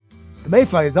The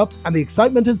mayfly is up and the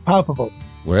excitement is palpable.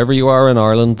 Wherever you are in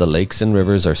Ireland, the lakes and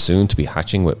rivers are soon to be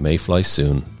hatching with mayfly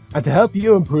soon. And to help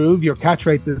you improve your catch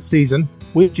rate this season,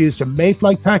 we've introduced a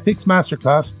Mayfly Tactics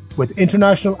Masterclass with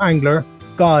international angler,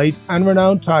 guide and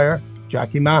renowned tyer,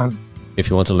 Jackie Mahan.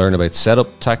 If you want to learn about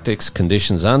setup, tactics,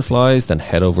 conditions and flies, then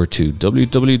head over to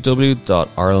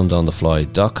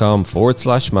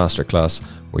www.irelandonthefly.com/masterclass,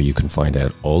 where you can find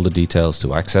out all the details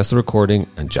to access the recording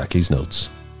and Jackie's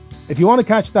notes. If you want to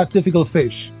catch that difficult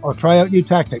fish or try out new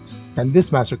tactics, then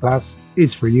this masterclass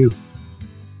is for you.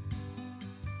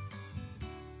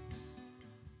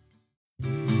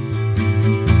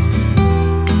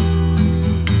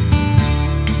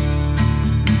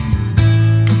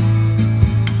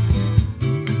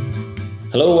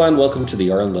 Hello and welcome to the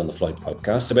Ireland on the Fly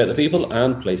podcast about the people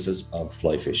and places of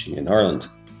fly fishing in Ireland.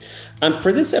 And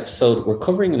for this episode, we're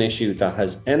covering an issue that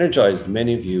has energised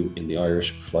many of you in the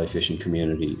Irish fly fishing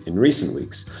community in recent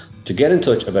weeks to get in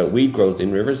touch about weed growth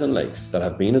in rivers and lakes that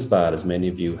have been as bad as many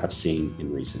of you have seen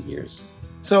in recent years.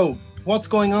 So, what's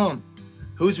going on?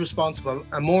 Who's responsible?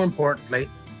 And more importantly,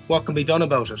 what can be done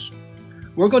about it?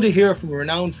 We're going to hear from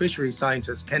renowned fisheries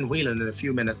scientist Ken Whelan in a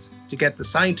few minutes to get the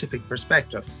scientific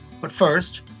perspective. But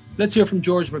first, let's hear from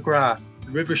George McGrath,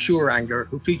 the River Suir angler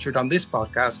who featured on this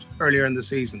podcast earlier in the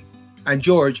season. And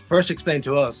George first explained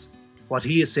to us what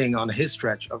he is seeing on his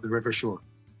stretch of the River Suir.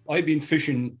 I've been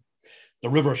fishing the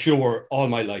River Suir all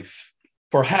my life,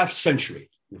 for half a century,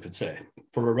 you could say,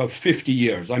 for about 50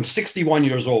 years. I'm 61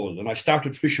 years old and I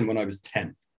started fishing when I was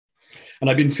 10. And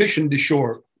I've been fishing the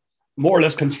shore more or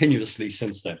less continuously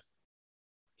since then.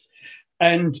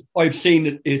 And I've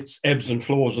seen its ebbs and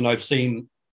flows, and I've seen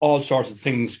all sorts of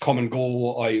things come and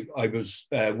go. I was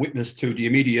witness to the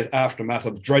immediate aftermath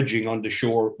of dredging on the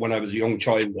shore when I was a young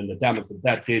child and the damage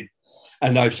that did.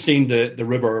 And I've seen the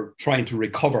river trying to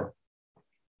recover.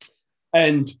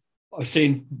 And I've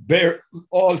seen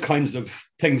all kinds of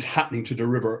things happening to the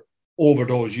river over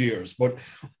those years. But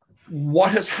what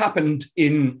has happened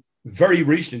in very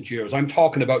recent years, I'm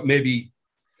talking about maybe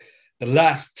the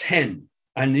last 10,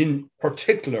 and in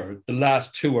particular, the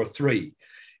last 2 or 3,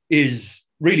 is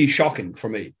really shocking for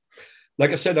me.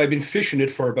 Like I said, I've been fishing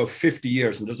it for about 50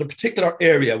 years, and there's a particular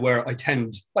area where I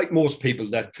tend, like most people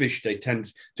that fish, they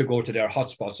tend to go to their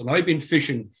hotspots. And I've been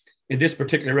fishing in this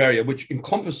particular area, which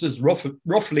encompasses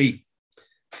roughly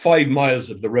 5 miles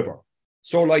of the river.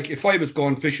 So like if I was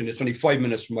going fishing, it's only 5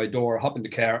 minutes from my door, hop in the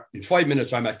car. In 5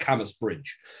 minutes, I'm at Camas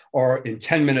Bridge, or in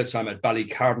 10 minutes, I'm at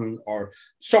Ballycarden, or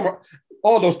somewhere.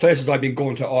 All those places I've been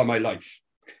going to all my life.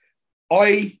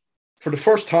 For the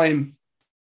first time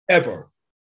ever,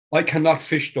 I cannot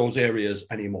fish those areas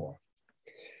anymore.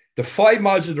 The 5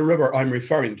 miles of the river I'm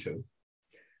referring to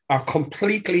are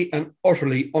completely and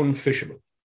utterly unfishable.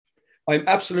 I'm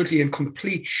absolutely in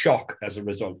complete shock as a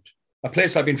result. A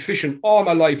place I've been fishing all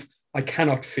my life, I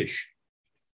cannot fish.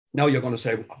 Now you're going to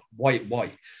say, why?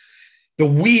 The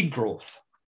weed growth,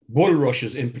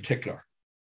 bulrushes in particular,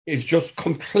 is just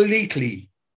completely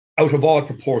out of all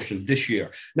proportion this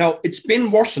year. Now, it's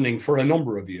been worsening for a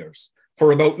number of years.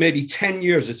 For about maybe 10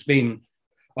 years,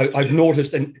 I've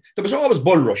noticed, and there was always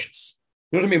bulrushes.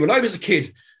 You know what I mean? When I was a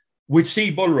kid, we'd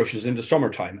see bulrushes in the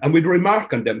summertime and we'd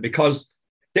remark on them because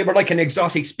they were like an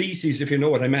exotic species, if you know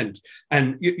what I meant.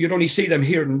 And you'd only see them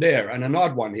here and there, and an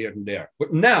odd one here and there.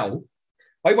 But now,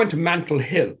 I went to Mantle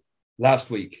Hill last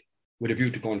week with a view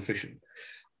to going fishing.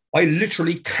 I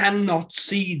literally cannot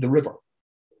see the river.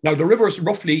 Now, the river is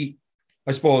roughly,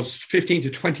 I suppose, 15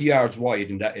 to 20 yards wide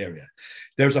in that area.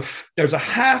 There's a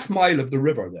half mile of the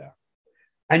river there,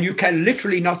 and you can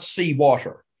literally not see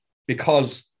water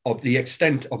because of the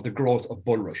extent of the growth of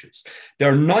bulrushes.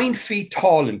 They're 9 feet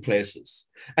tall in places,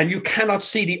 and you cannot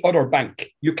see the other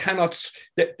bank. You cannot,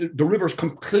 the river's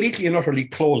completely and utterly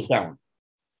closed down.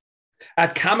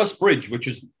 At Camas Bridge, which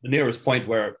is the nearest point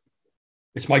where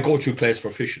it's my go-to place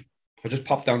for fishing, I just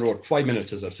popped down the road, 5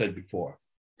 minutes, as I've said before.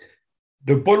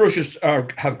 The bulrushes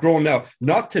have grown now,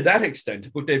 not to that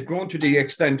extent, but they've grown to the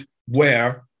extent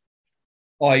where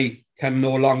I can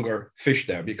no longer fish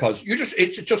there because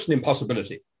it's just an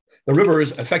impossibility. The river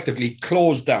is effectively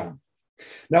closed down.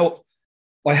 Now,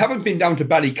 I haven't been down to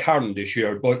Ballycarden this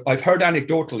year, but I've heard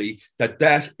anecdotally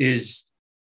that is,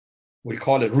 we'll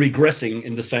call it, regressing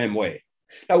in the same way.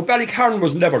 Now, Ballycarden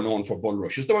was never known for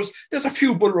bulrushes. There's a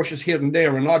few bulrushes here and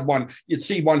there, an odd one. You'd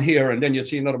see one here and then you'd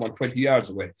see another one 20 yards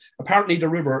away. Apparently, the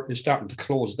river is starting to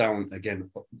close down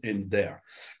again in there.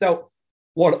 Now,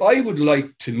 what I would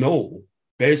like to know,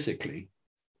 basically,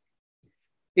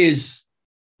 is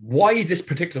why this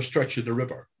particular stretch of the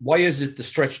river? Why is it the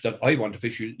stretch that I want to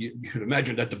fish? You could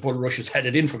imagine that the bulrush is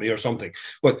headed in for me or something.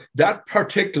 But that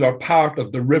particular part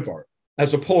of the river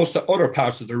as opposed to other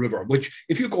parts of the river, which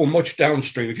if you go much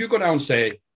downstream, if you go down,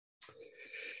 say,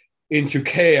 into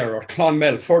Cahir or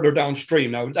Clonmel, further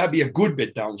downstream, now that'd be a good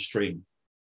bit downstream,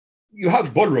 you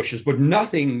have bulrushes, but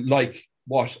nothing like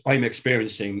what I'm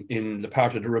experiencing in the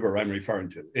part of the river I'm referring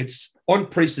to. It's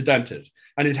unprecedented,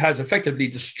 and it has effectively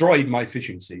destroyed my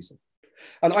fishing season.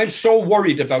 And I'm so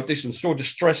worried about this and so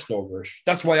distressed over it.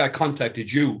 That's why I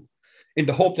contacted you, in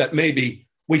the hope that maybe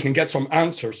we can get some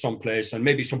answers someplace and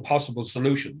maybe some possible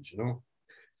solutions, you know.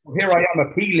 So here I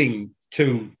am appealing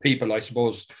to people, I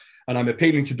suppose, and I'm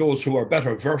appealing to those who are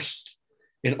better versed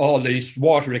in all this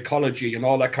water ecology and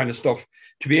all that kind of stuff,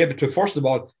 to be able to, first of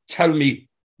all, tell me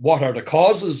what are the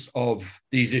causes of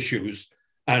these issues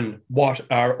and what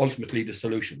are ultimately the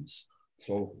solutions.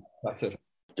 So that's it.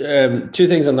 Two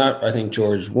things on that, I think,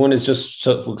 George. One is just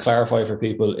so we'll clarify for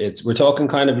people, we're talking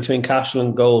kind of between Cashel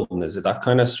and Golden. Is it that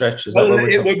kind of stretch? Is that well,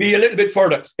 it would be a little bit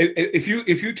further. If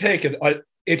you take it,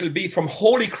 it'll be from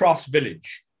Holy Cross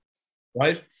Village,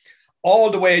 right,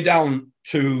 all the way down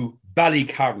to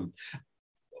Ballycarron,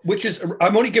 which is,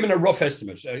 I'm only giving a rough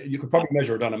estimate. You could probably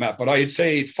measure it on a map, but I'd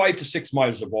say 5 to 6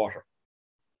 miles of water.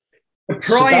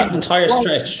 So that entire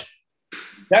stretch?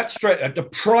 That stretch, the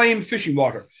prime fishing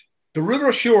water. The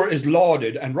River Suir is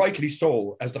lauded, and rightly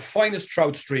so, as the finest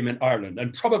trout stream in Ireland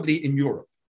and probably in Europe.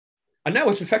 And now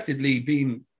it's effectively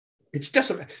been, it's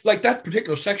desolate, like that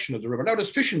particular section of the river. Now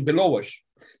there's fishing below it.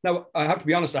 Now, I have to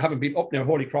be honest, I haven't been up near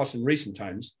Holy Cross in recent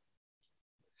times.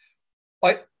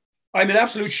 I'm in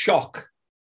absolute shock,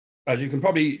 as you can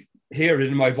probably hear it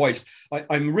in my voice.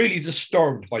 I'm really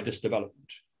disturbed by this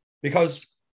development, because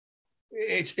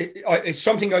it's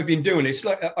something I've been doing. It's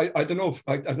like I don't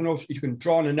know if you can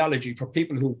draw an analogy for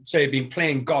people who say have been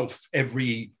playing golf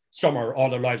every summer all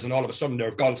their lives, and all of a sudden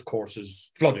their golf course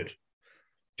is flooded.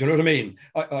 Do you know what I mean?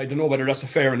 I don't know whether that's a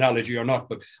fair analogy or not,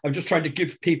 but I'm just trying to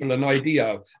give people an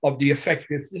idea of the effect.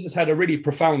 This has had a really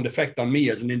profound effect on me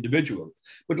as an individual.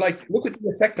 But like, look at the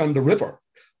effect on the river.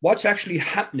 What's actually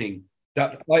happening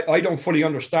that I don't fully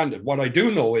understand it. What I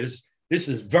do know is this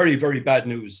is very, very bad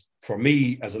news for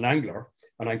me as an angler.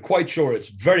 And I'm quite sure it's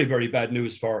very, very bad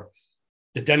news for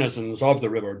the denizens of the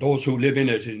river, those who live in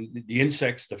it, in the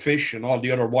insects, the fish, and all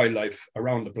the other wildlife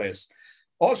around the place.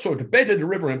 Also, the bed of the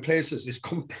river in places is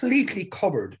completely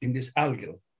covered in this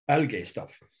algae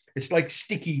stuff. It's like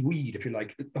sticky weed, if you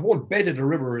like. The whole bed of the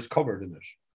river is covered in it.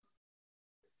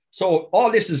 So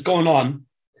all this is going on.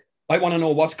 I want to know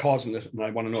what's causing it, and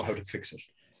I want to know how to fix it.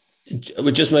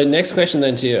 Just my next question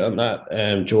then to you on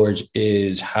that, George,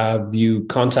 is have you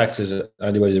contacted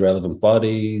anybody, the relevant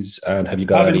bodies, and have you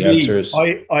got any answers?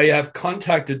 I have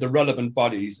contacted the relevant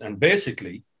bodies, and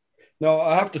basically, now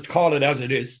I have to call it as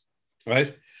it is,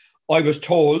 right? I was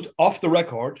told off the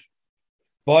record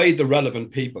by the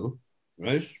relevant people,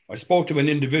 right? I spoke to an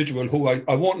individual who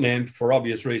I won't name for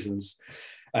obvious reasons,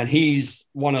 and he's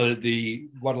one of the,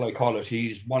 what do I call it?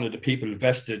 He's one of the people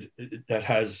vested that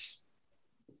has...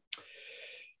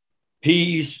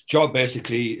 His job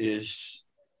basically is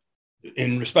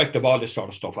in respect of all this sort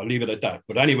of stuff. I'll leave it at that.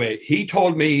 But anyway, he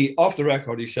told me off the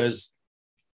record, he says,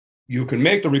 you can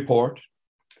make the report.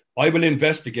 I will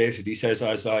investigate it. He says,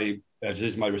 as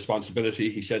is my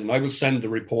responsibility, he said, and I will send the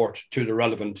report to the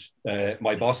relevant,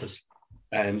 my bosses.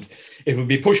 And it will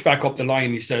be pushed back up the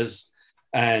line, he says,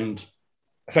 and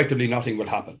effectively nothing will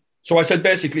happen. So I said,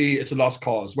 basically, it's a lost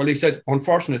cause. Well, he said,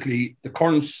 unfortunately, the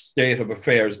current state of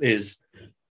affairs is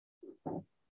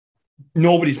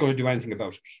nobody's going to do anything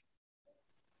about it.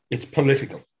 It's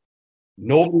political.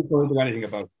 Nobody's going to do anything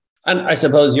about it. And I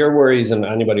suppose your worries, and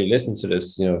anybody listens to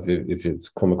this, you know, if you've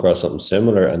come across something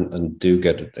similar and do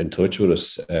get in touch with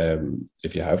us,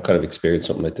 if you have kind of experienced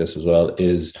something like this as well,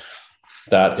 is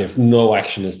that if no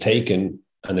action is taken,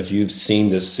 and if you've seen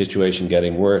this situation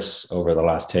getting worse over the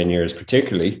last 10 years,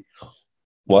 particularly,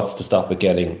 what's to stop it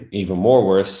getting even more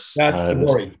worse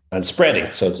and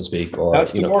spreading, so to speak? Or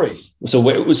that's the worry. So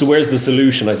where's the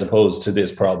solution, I suppose, to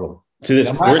this problem? To this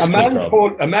a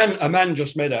man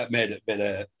just made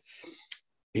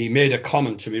a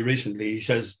comment to me recently. He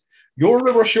says, your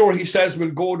River Suir, he says,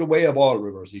 will go the way of all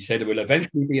rivers. He said it will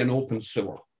eventually be an open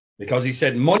sewer, because he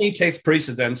said money takes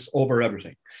precedence over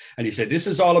everything. And he said, this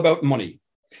is all about money.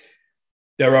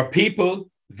 There are people,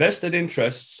 vested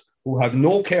interests, who have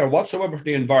no care whatsoever for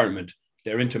the environment.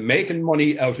 They're into making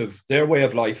money out of their way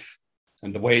of life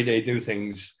and the way they do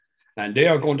things. And they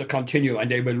are going to continue, and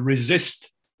they will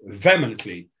resist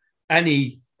vehemently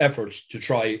any efforts to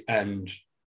try and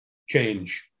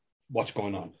change what's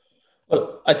going on.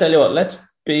 Well, I tell you what, let's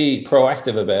be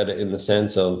proactive about it in the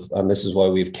sense of, and this is why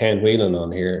we've Ken Whelan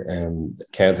on here.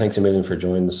 Ken, thanks a million for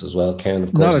joining us as well. Ken,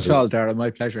 of course, not at all, Darragh, my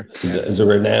pleasure. Is a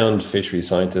renowned fishery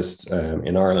scientist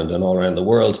in Ireland and all around the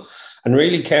world. And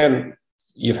really, Ken,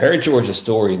 you've heard George's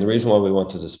story, and the reason why we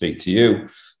wanted to speak to you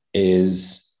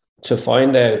is to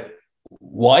find out,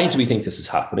 why do we think this is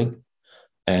happening?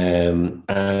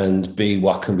 And B,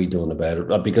 what can be done about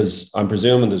it? Because I'm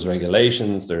presuming there's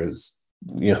regulations, there's,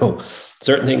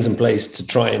 certain things in place to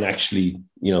try and actually,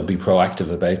 be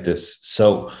proactive about this.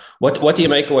 So what do you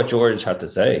make of what George had to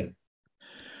say?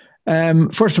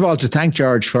 First of all, to thank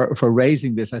George for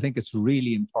raising this. I think it's a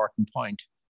really important point.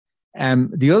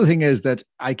 The other thing is that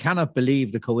I cannot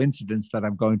believe the coincidence that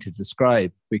I'm going to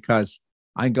describe, because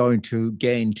I'm going to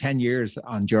gain 10 years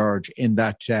on George in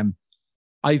that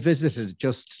I visited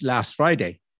just last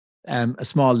Friday a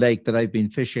small lake that I've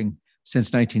been fishing since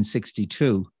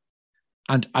 1962.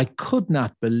 And I could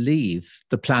not believe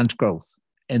the plant growth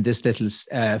in this little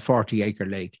 40-acre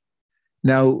lake.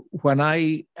 Now, when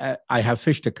I have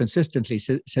fished it consistently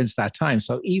since that time,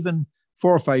 so even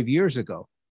 4 or 5 years ago,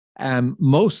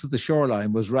 most of the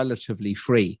shoreline was relatively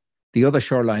free. The other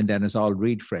shoreline then is all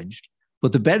reed fringed.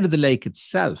 But the bed of the lake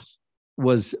itself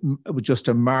was just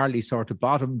a marly sort of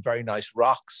bottom, very nice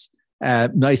rocks,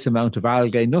 nice amount of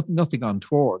algae, nothing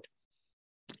untoward.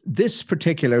 This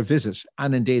particular visit,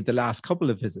 and indeed the last couple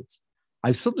of visits,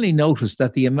 I've suddenly noticed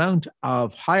that the amount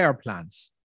of higher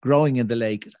plants growing in the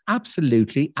lake is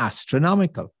absolutely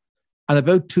astronomical. And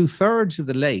about 2/3 of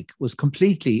the lake was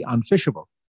completely unfishable.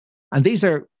 And these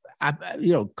are,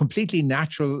 completely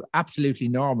natural, absolutely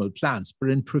normal plants, but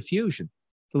in profusion.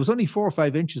 There was only 4 or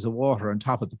 5 inches of water on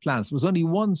top of the plants. There was only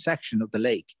one section of the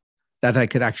lake that I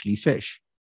could actually fish.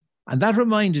 And that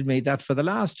reminded me that for the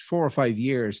last 4 or 5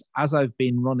 years, as I've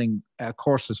been running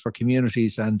courses for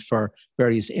communities and for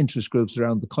various interest groups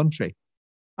around the country,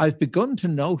 I've begun to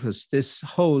notice this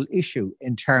whole issue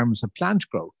in terms of plant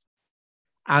growth.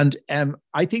 And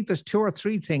I think there's 2 or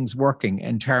 3 things working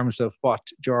in terms of what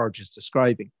George is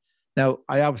describing. Now,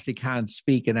 I obviously can't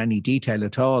speak in any detail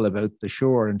at all about the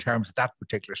shore in terms of that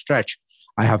particular stretch.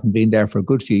 I haven't been there for a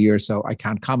good few years, so I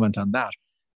can't comment on that.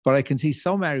 But I can see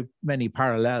so many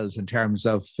parallels in terms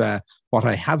of what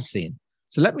I have seen.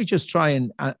 So let me just try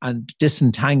and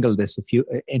disentangle this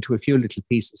into a few little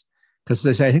pieces, because as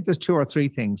I say, I think there's 2 or 3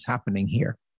 things happening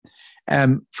here.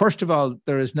 First of all,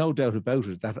 there is no doubt about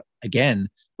it that, again,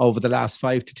 over the last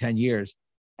 5 to 10 years,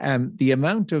 the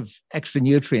amount of extra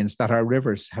nutrients that our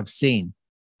rivers have seen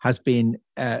has been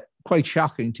quite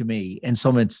shocking to me in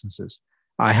some instances.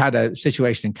 I had a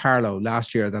situation in Carlow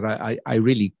last year that I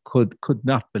really could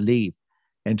not believe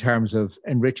in terms of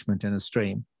enrichment in a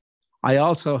stream. I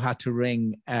also had to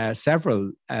ring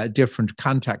several different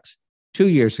contacts 2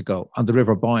 years ago on the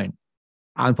River Boyne.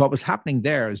 And what was happening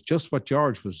there is just what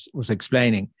George was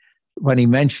explaining when he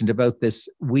mentioned about this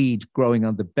weed growing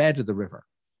on the bed of the river.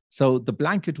 So the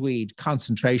blanket weed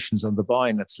concentrations on the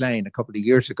Boyne at Slane a couple of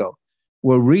years ago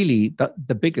were really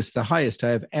the biggest, the highest I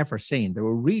have ever seen. They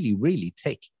were really, really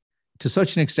thick, to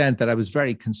such an extent that I was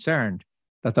very concerned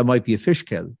that there might be a fish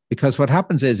kill. Because what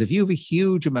happens is, if you have a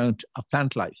huge amount of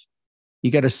plant life, you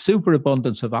get a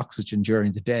superabundance of oxygen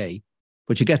during the day,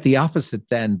 but you get the opposite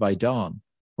then by dawn,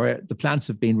 where the plants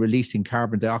have been releasing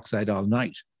carbon dioxide all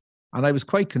night. And I was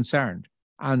quite concerned.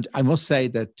 And I must say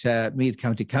that Meath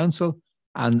County Council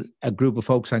and a group of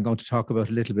folks I'm going to talk about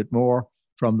a little bit more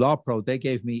from LawPro, they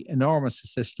gave me enormous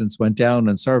assistance, went down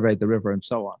and surveyed the river and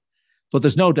so on. But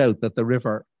there's no doubt that the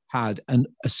river had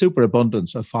a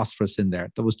superabundance of phosphorus in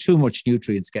there. There was too much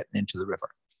nutrients getting into the river.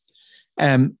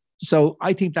 So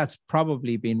I think that's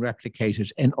probably been replicated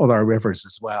in other rivers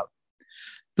as well.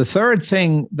 The third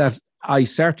thing that I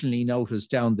certainly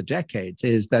noticed down the decades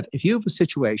is that if you have a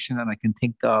situation, and I can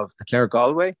think of the Clare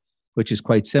Galway, which is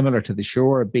quite similar to the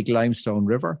shore, a big limestone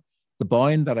river, the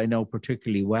Boyne that I know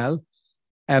particularly well,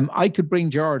 I could bring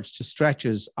George to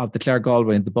stretches of the Clare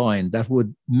Galway and the Boyne that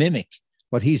would mimic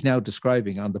what he's now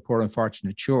describing on the Poor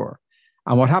Unfortunate Shore.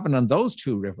 And what happened on those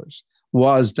 2 rivers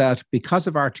was that because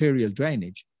of arterial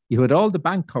drainage, you had all the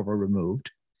bank cover removed.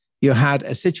 You had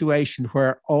a situation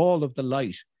where all of the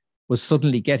light was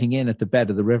suddenly getting in at the bed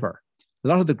of the river. A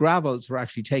lot of the gravels were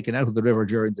actually taken out of the river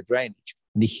during the drainage,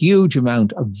 and a huge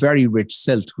amount of very rich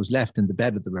silt was left in the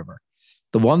bed of the river.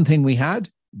 The one thing we had,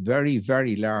 very,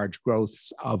 very large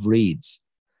growths of reeds.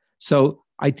 So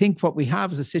I think what we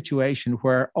have is a situation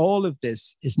where all of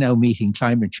this is now meeting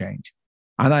climate change.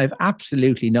 And I have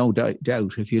absolutely no doubt,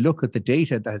 if you look at the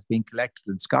data that has been collected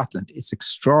in Scotland, it's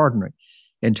extraordinary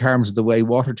in terms of the way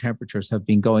water temperatures have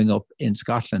been going up in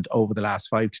Scotland over the last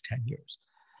 5 to 10 years.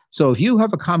 So if you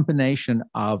have a combination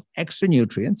of extra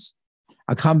nutrients,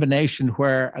 a combination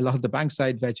where a lot of the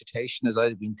bankside vegetation has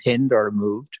either been thinned or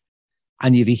removed,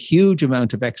 and you have a huge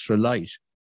amount of extra light,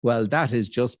 well, that is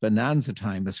just bonanza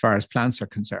time as far as plants are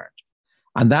concerned.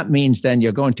 And that means then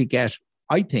you're going to get,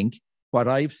 I think, what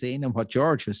I've seen and what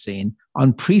George has seen,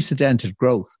 unprecedented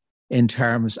growth in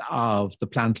terms of the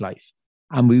plant life.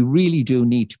 And we really do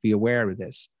need to be aware of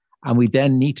this. And we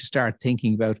then need to start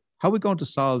thinking about how are we going to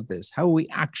solve this? How are we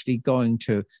actually going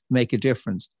to make a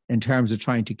difference in terms of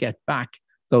trying to get back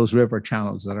those river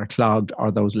channels that are clogged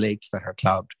or those lakes that are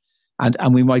clogged?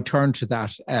 And we might turn to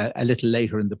that a little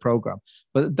later in the program.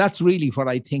 But that's really what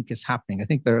I think is happening. I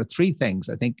think there are three things.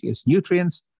 I think it's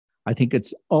nutrients. I think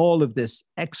it's all of this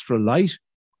extra light.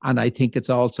 And I think it's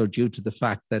also due to the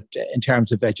fact that in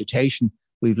terms of vegetation,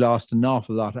 we've lost an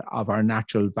awful lot of our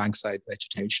natural bankside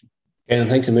vegetation. And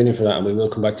thanks a million for that. And we will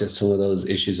come back to some of those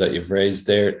issues that you've raised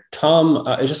there. Tom,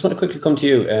 I just want to quickly come to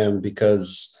you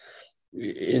because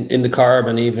in the Carb,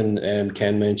 and even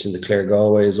Ken mentioned the Clare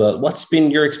Galway as well. What's been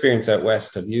your experience out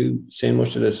west? Have you seen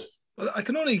much of this? Well, I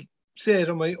can only say it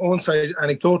on my own side,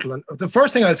 anecdotal. And the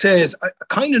first thing I'll say is I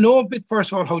kind of know a bit,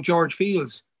 first of all, how George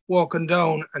feels walking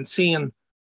down and seeing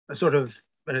a sort of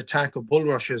an attack of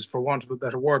bulrushes, for want of a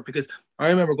better word, because I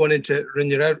remember going into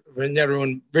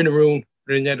Rinneroon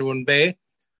Bay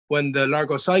when the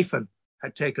Largo siphon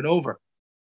had taken over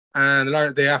and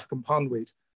the African pondweed.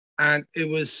 And it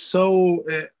was so,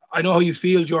 I know how you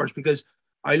feel, George, because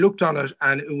I looked on it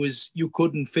and it was, you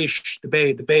couldn't fish the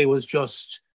bay. The bay was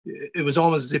just, it was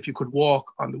almost as if you could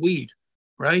walk on the weed,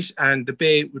 right? And the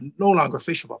bay was no longer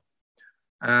fishable.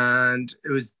 And it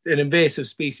was an invasive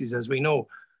species, as we know.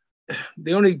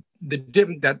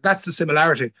 That's the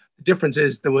similarity. The difference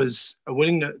is there was a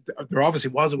willingness, there obviously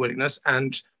was a willingness,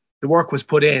 and the work was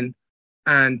put in.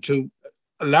 And to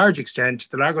a large extent,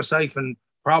 the Largo siphon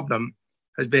problem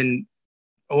has been,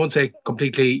 I won't say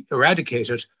completely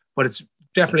eradicated, but it's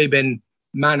definitely been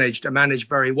managed and managed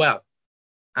very well.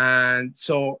 And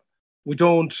so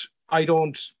I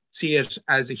don't see it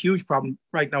as a huge problem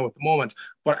right now at the moment,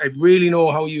 but I really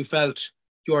know how you felt,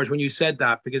 George, when you said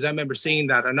that, because I remember seeing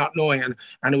that and not knowing, and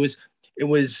it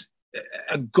was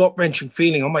a gut-wrenching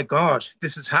feeling. Oh my God,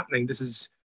 this is happening. This is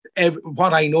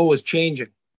what I know is changing,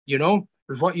 you know,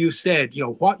 with what you said, you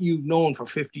know, what you've known for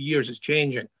 50 years is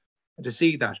changing. And to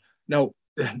see that. Now,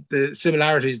 the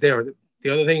similarities there. The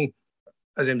other thing,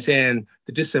 as I'm saying,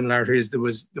 the dissimilarity is the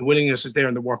willingness was there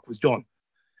and the work was done.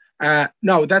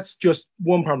 No, that's just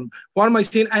one problem. What am I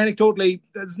seeing anecdotally?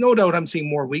 There's no doubt I'm seeing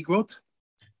more weed growth.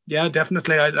 Yeah,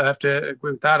 definitely. I have to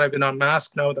agree with that. I've been on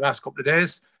mask now the last couple of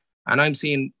days, and I'm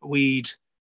seeing weed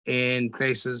in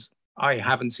places I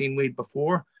haven't seen weed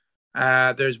before.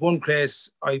 There's one place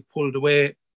I pulled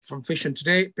away from fishing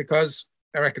today because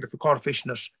I reckon if we caught a fish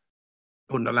in it,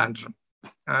 wouldn't have landed them.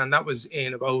 And that was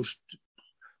in about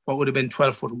what would have been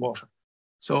 12 foot of water.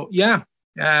 So yeah,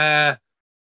 I'm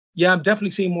definitely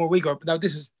seeing more weed growth. But now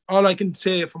this is all I can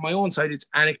say from my own side. It's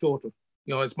anecdotal.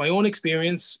 You know, it's my own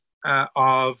experience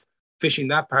of fishing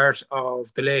that part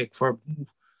of the lake. For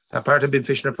that part, I've been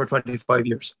fishing it for 25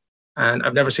 years, and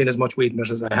I've never seen as much weed in it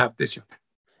as I have this year.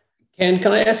 Ken,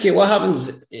 can I ask you what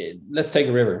happens? Let's take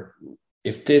a river.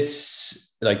 If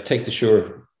this, like, take the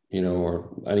Suir, you know, or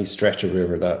any stretch of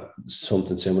river that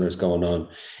something similar is going on.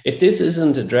 If this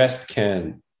isn't addressed,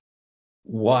 Ken,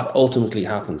 what ultimately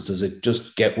happens? Does it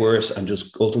just get worse and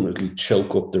just ultimately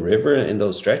choke up the river in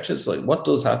those stretches? Like, what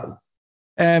does happen?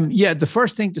 The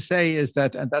first thing to say is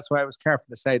that, and that's why I was careful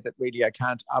to say that really I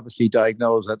can't obviously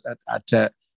diagnose at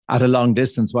a long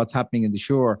distance what's happening in the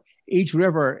Suir. Each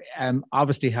river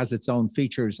obviously has its own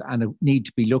features and it need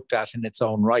to be looked at in its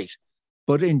own right.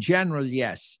 But in general,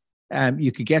 yes,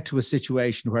 you could get to a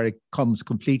situation where it comes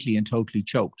completely and totally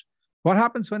choked. What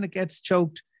happens when it gets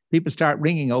choked? People start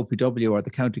ringing OPW or the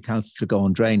county council to go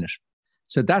and drain it.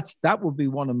 So that would be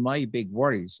one of my big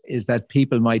worries, is that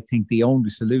people might think the only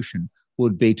solution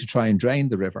would be to try and drain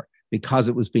the river because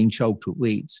it was being choked with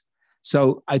weeds.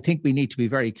 So I think we need to be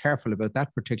very careful about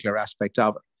that particular aspect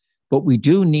of it. But we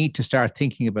do need to start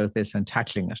thinking about this and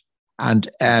tackling it. And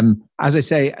as I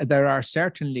say, there are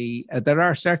certainly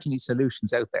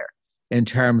solutions out there in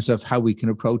terms of how we can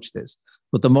approach this.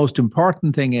 But the most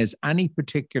important thing is any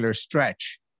particular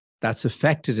stretch that's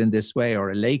affected in this way,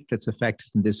 or a lake that's affected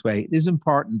in this way, it is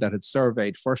important that it's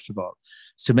surveyed, first of all,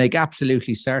 to make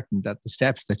absolutely certain that the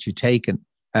steps that you take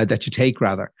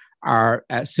are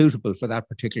suitable for that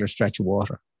particular stretch of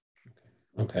water.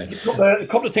 Okay. A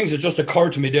couple of things that just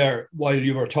occurred to me there while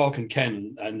you were talking,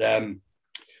 Ken, and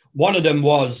one of them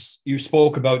was you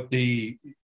spoke about the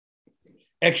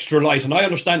extra light. And I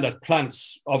understand that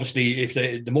plants, obviously, if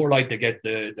the more light they get,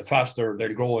 the faster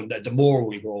they'll grow, and the more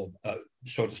will grow,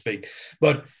 so to speak.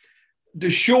 But the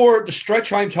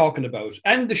stretch I'm talking about,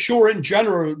 and the shore in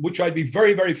general, which I'd be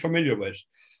very, very familiar with,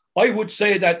 I would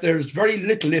say that there's very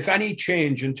little, if any,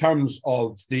 change in terms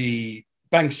of the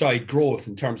bankside growth,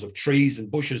 in terms of trees and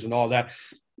bushes and all that.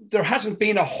 There hasn't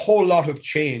been a whole lot of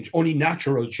change, only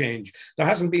natural change. There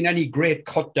hasn't been any great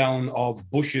cut down of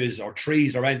bushes or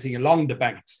trees or anything along the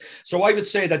banks. So I would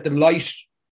say that the light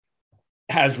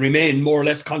has remained more or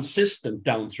less consistent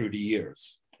down through the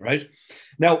years, right?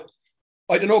 Now,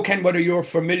 I don't know, Ken, whether you're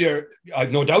familiar.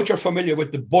 I've no doubt you're familiar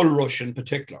with the bulrush in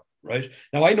particular, right?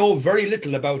 Now, I know very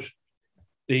little about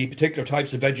the particular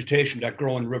types of vegetation that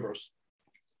grow in rivers,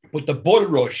 but the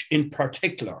bulrush in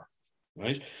particular,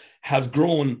 right, has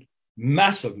grown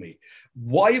massively.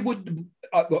 Why would,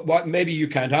 maybe you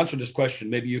can't answer this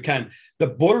question, maybe you can. The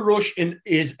bulrush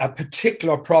is a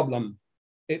particular problem.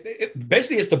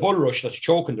 Basically, it's the bulrush that's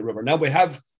choking the river. Now, we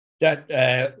have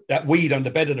that weed on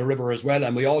the bed of the river as well,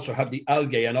 and we also have the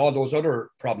algae and all those other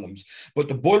problems. But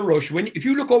the bulrush, if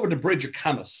you look over the bridge of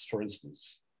Camas, for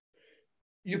instance,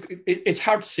 it's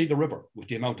hard to see the river with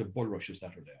the amount of bulrushes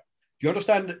that are there. Do you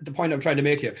understand the point I'm trying to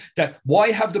make here? That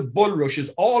why have the bulrushes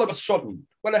all of a sudden?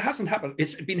 Well, it hasn't happened.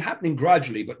 It's been happening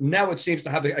gradually, but now it seems to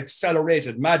have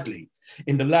accelerated madly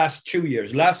in the last 2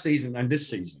 years, last season and this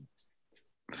season.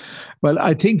 Well,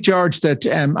 I think, George, that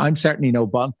I'm certainly no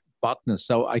botanist,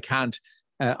 so I can't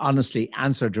honestly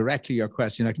answer directly your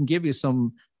question. I can give you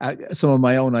some of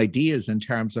my own ideas in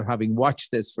terms of having watched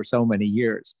this for so many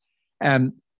years.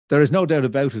 There is no doubt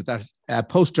about it that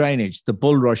post-drainage, the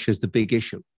bulrush is the big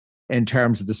issue in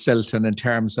terms of the silt and in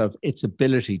terms of its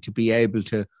ability to be able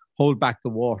to hold back the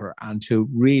water and to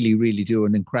really, really do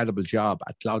an incredible job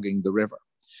at clogging the river.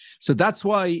 So that's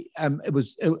why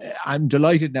I'm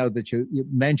delighted now that you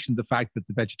mentioned the fact that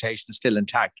the vegetation is still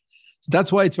intact. So that's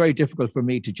why it's very difficult for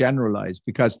me to generalize,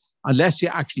 because unless you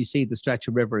actually see the stretch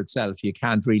of river itself, you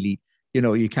can't really,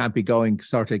 you can't be going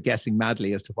sort of guessing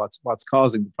madly as to what's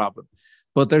causing the problem.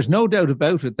 But there's no doubt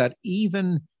about it that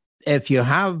even if you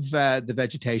have the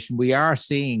vegetation, we are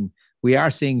seeing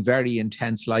very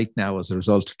intense light now as a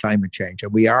result of climate change.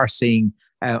 And we are seeing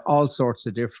all sorts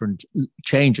of different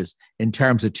changes in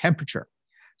terms of temperature.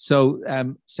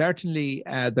 So certainly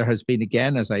there has been,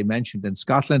 again, as I mentioned, in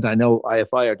Scotland, I know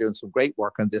IFI are doing some great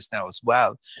work on this now as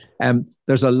well.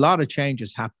 There's a lot of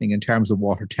changes happening in terms of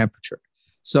water temperature.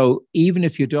 So even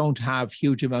if you don't have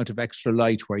huge amount of extra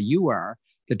light where you are,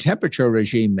 the temperature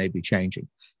regime may be changing.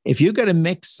 If you get a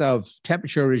mix of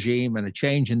temperature regime and a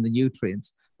change in the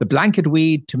nutrients, the blanket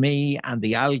weed to me and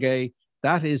the algae,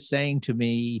 that is saying to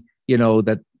me,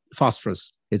 that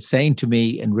phosphorus, it's saying to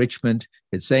me enrichment,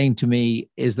 it's saying to me,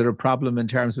 is there a problem in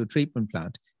terms of a treatment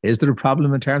plant? Is there a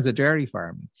problem in terms of dairy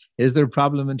farming? Is there a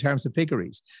problem in terms of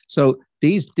piggeries? So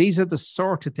these are the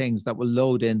sort of things that will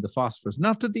load in the phosphorus,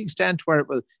 not to the extent where it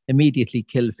will immediately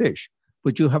kill fish,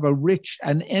 but you have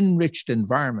an enriched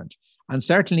environment. And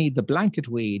certainly the blanket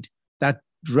weed, that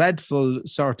dreadful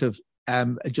sort of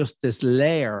just this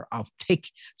layer of thick,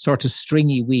 sort of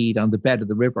stringy weed on the bed of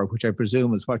the river, which I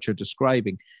presume is what you're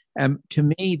describing. To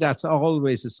me, that's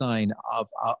always a sign of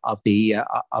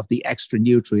the extra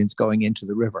nutrients going into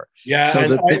the river. Yeah, so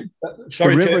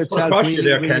the river itself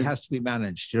really has to be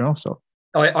managed. So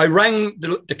I rang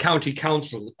the county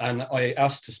council and I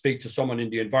asked to speak to someone in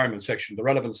the environment section, the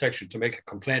relevant section, to make a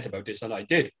complaint about this, and I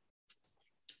did.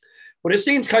 But it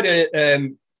seems kind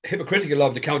of hypocritical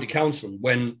of the county council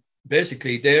when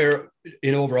basically they're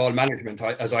in overall management,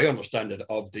 as I understand it,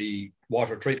 of the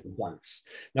water treatment plants.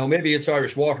 Now, maybe it's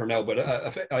Irish Water now, but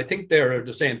I think they're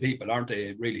the same people, aren't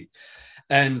they, really?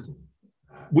 And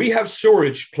we have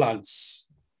storage plants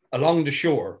along the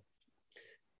shore,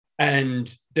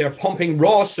 and they're pumping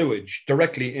raw sewage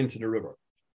directly into the river,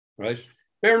 right?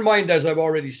 Bear in mind, as I've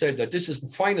already said, that this is the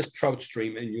finest trout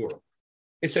stream in Europe.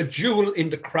 It's a jewel in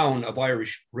the crown of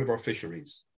Irish river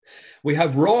fisheries. We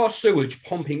have raw sewage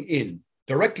pumping in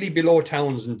directly below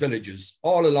towns and villages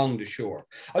all along the shore.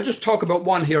 I'll just talk about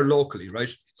one here locally, right?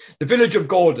 The village of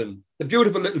Golden, the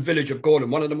beautiful little village of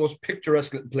Golden, one of the most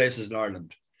picturesque little places in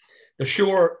Ireland. The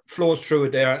shore flows through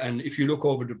it there, and if you look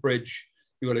over the bridge,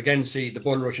 you will again see the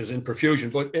bulrushes in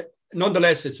profusion, but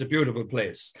nonetheless, it's a beautiful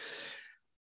place.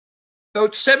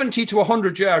 About 70 to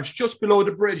 100 yards just below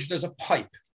the bridge, there's a pipe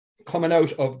coming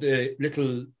out of the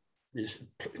little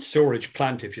storage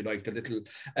plant, if you like,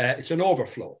 it's an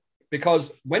overflow.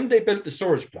 Because when they built the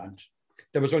storage plant,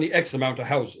 there was only X amount of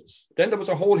houses. Then there was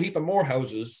a whole heap of more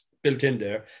houses built in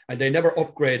there, and they never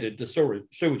upgraded the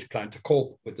sewage plant to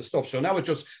cope with the stuff. So now it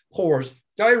just pours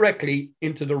directly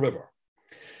into the river.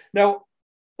 Now,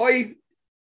 I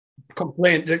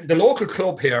complained, the local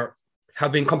club here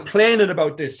have been complaining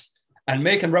about this and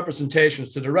making representations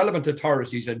to the relevant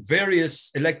authorities and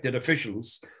various elected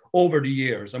officials over the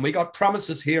years. And we got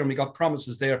promises here and we got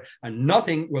promises there, and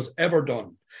nothing was ever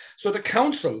done. So the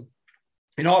council,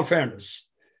 in all fairness,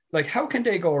 like, how can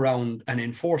they go around and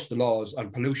enforce the laws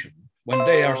on pollution when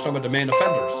they are some of the main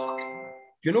offenders?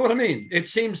 Do you know what I mean? It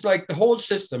seems like the whole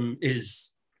system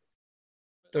is,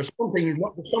 there's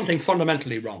something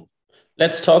fundamentally wrong.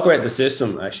 Let's talk about the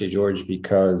system, actually, George,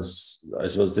 because I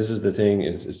suppose this is the thing,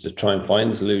 is to try and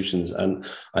find solutions. And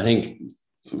I think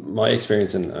my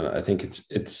experience, and I think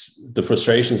it's the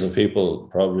frustrations of people,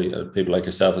 probably people like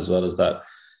yourself as well, is that,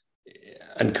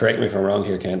 and correct me if I'm wrong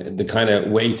here, Ken, the kind of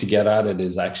way to get at it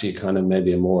is actually kind of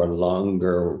maybe a more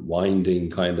longer, winding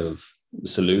kind of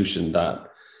solution that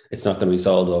it's not going to be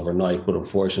solved overnight, but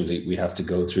unfortunately we have to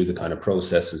go through the kind of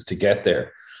processes to get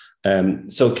there.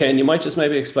 So Ken, you might just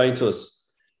maybe explain to us,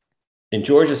 in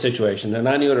George's situation and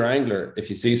any other angler, if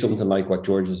you see something like what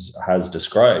George has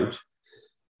described,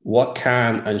 what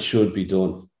can and should be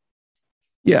done?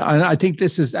 Yeah, and I think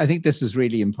this is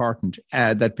really important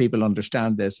that people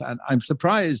understand this. And I'm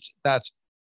surprised that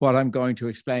what I'm going to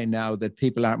explain now, that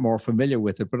people aren't more familiar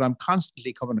with it, but I'm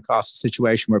constantly coming across a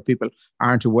situation where people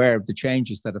aren't aware of the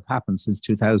changes that have happened since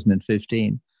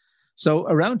 2015. So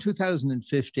around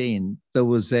 2015, there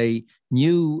was a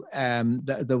new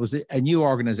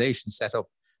organization set up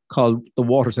called the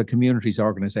Waters and Communities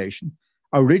Organization.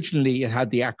 Originally, it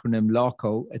had the acronym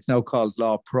LawCo. It's now called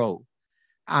LawPro.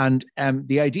 And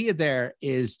the idea there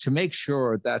is to make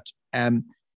sure that,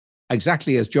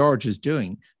 exactly as George is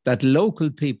doing, that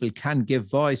local people can give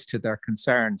voice to their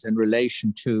concerns in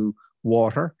relation to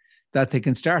water, that they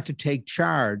can start to take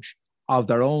charge of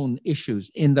their own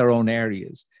issues in their own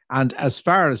areas. And as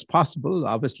far as possible,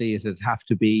 obviously it'd have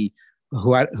to be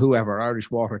whoever,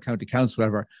 Irish Water, County Council,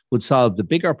 whoever, would solve the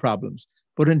bigger problems.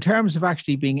 But in terms of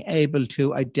actually being able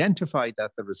to identify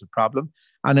that there is a problem,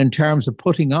 and in terms of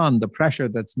putting on the pressure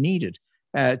that's needed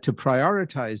to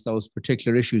prioritize those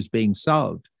particular issues being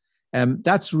solved,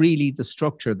 that's really the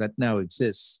structure that now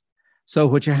exists. So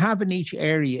what you have in each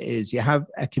area is you have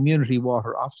a community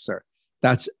water officer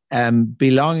that's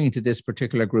belonging to this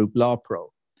particular group, LawPro.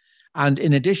 And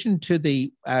in addition to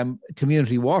the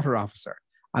community water officer,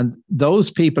 and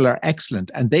those people are excellent,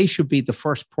 and they should be the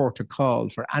first port of call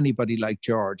for anybody like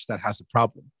George that has a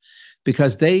problem,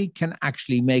 because they can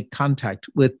actually make contact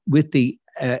with the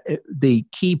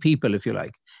key people, if you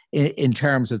like, in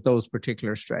terms of those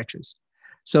particular stretches.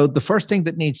 So the first thing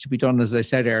that needs to be done, as I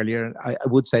said earlier, I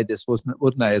would say this,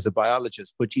 wouldn't I, as a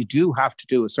biologist, but you do have to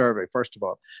do a survey, first of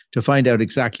all, to find out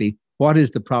exactly what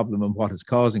is the problem and what is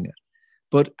causing it.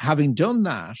 But having done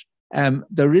that,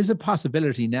 there is a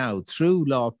possibility now through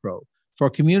LawPro for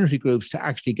community groups to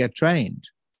actually get trained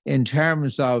in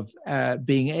terms of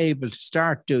being able to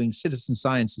start doing citizen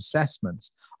science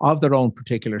assessments of their own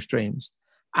particular streams,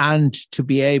 and to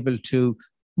be able to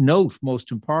note,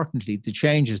 most importantly, the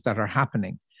changes that are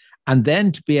happening, and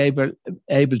then to be able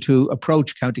to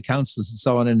approach county councils and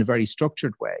so on in a very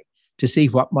structured way to see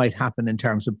what might happen in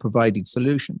terms of providing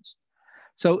solutions.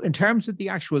 So in terms of the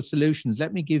actual solutions,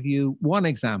 let me give you one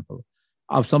example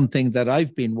of something that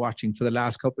I've been watching for the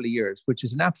last couple of years, which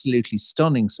is an absolutely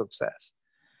stunning success.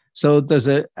 So there's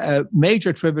a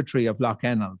major tributary of Lough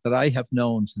Ennel that I have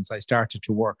known since I started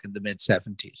to work in the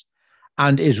mid-70s.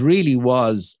 And it really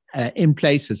was in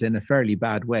places in a fairly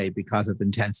bad way because of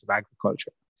intensive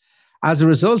agriculture. As a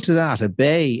result of that, a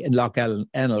bay in Lough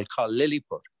Ennel called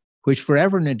Lilliput, which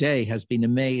forever and a day has been a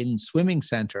main swimming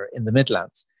centre in the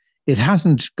Midlands, it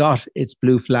hasn't got its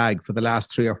blue flag for the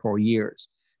last 3 or 4 years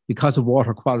because of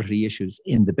water quality issues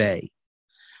in the bay.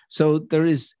 So there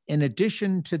is, in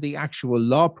addition to the actual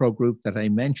LawPro group that I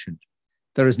mentioned,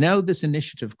 there is now this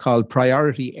initiative called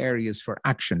Priority Areas for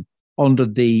Action under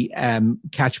the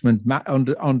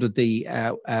under the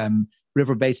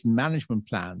river basin management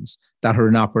plans that are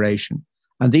in operation.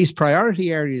 And these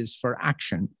priority areas for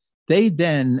action, they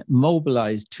then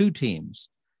mobilize 2 teams.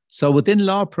 So within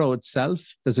LawPro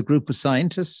itself, there's a group of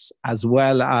scientists as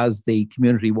well as the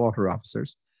community water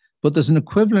officers, but there's an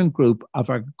equivalent group of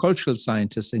agricultural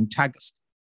scientists in Teagasc.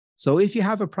 So if you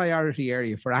have a priority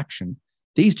area for action,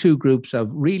 these 2 groups of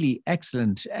really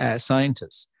excellent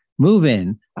scientists move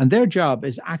in, and their job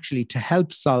is actually to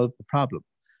help solve the problem.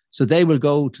 So they will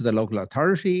go to the local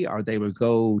authority or they will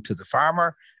go to the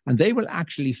farmer, and they will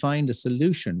actually find a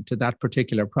solution to that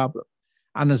particular problem.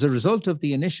 And as a result of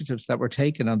the initiatives that were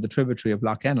taken on the tributary of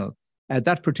Lough Ennel,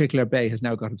 that particular bay has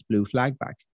now got its blue flag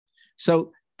back.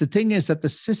 So the thing is that the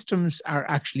systems are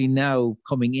actually now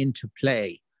coming into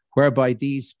play whereby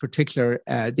these particular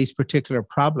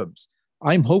problems,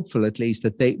 I'm hopeful at least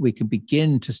that we can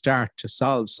begin to start to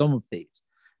solve some of these.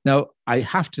 Now, I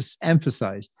have to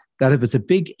emphasize that if it's a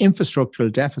big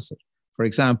infrastructural deficit, for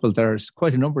example, there's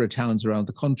quite a number of towns around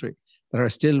the country that are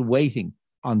still waiting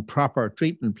on proper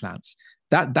treatment plants.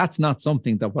 That's not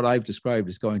something that what I've described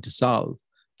is going to solve,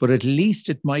 but at least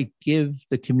it might give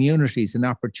the communities an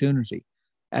opportunity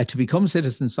to become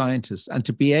citizen scientists and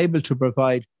to be able to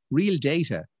provide real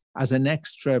data as an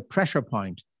extra pressure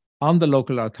point on the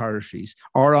local authorities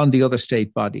or on the other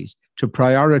state bodies to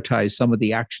prioritize some of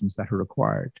the actions that are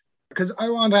required. Because I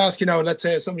want to ask, let's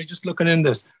say somebody just looking in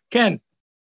this, Ken,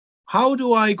 how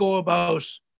do I go about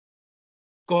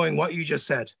going what you just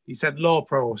said? You said Law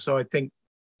Pro, so I think,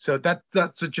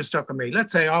 that's what just stuck on me.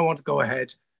 Let's say I want to go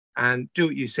ahead and do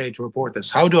what you say to report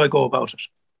this. How do I go about it?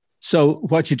 So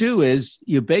what you do is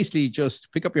you basically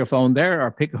just pick up your phone there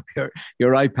or pick up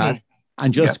your iPad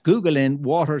and just Google in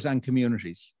waters and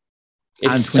communities.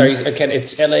 It's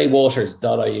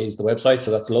lawaters.ie is the website.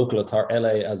 So that's local LA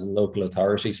as in local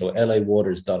authority. So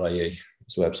lawaters.ie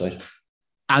is the website.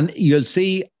 And you'll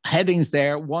see headings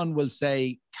there. One will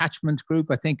say catchment group,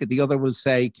 I think. The other will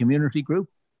say community group.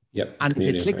 Yep. And if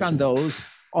you click on those,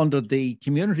 under the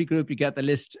community group, you get the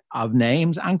list of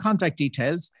names and contact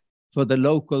details for the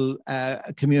local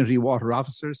community water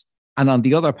officers. And on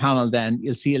the other panel, then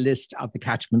you'll see a list of the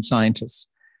catchment scientists.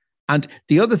 And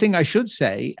the other thing I should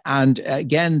say, and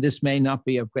again, this may not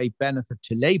be of great benefit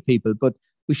to lay people, but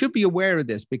we should be aware of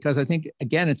this because I think,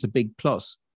 again, it's a big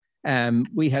plus.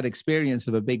 We had experience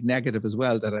of a big negative as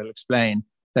well that I'll explain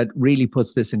that really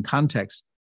puts this in context.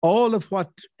 All of what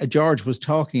George was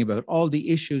talking about, all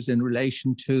the issues in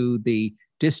relation to the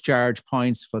discharge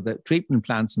points for the treatment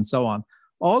plants and so on,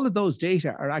 all of those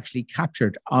data are actually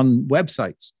captured on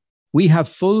websites. We have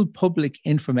full public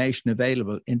information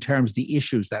available in terms of the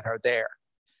issues that are there.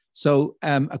 So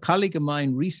a colleague of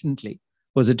mine recently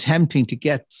was attempting to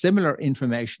get similar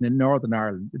information in Northern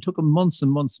Ireland. It took him months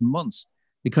and months and months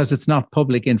because it's not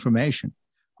public information.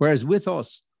 Whereas with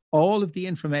us, all of the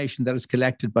information that is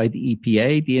collected by the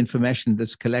EPA, the information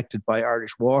that's collected by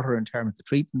Irish Water in terms of the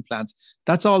treatment plants,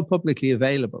 that's all publicly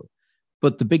available.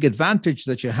 But the big advantage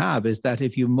that you have is that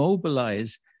if you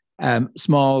mobilize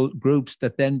small groups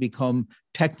that then become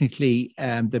technically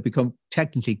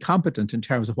competent in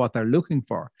terms of what they're looking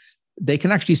for, they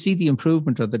can actually see the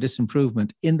improvement or the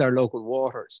disimprovement in their local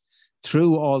waters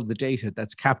through all the data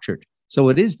that's captured. So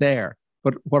it is there.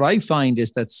 But what I find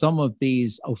is that some of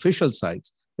these official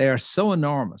sites, they are so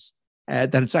enormous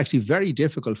that it's actually very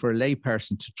difficult for a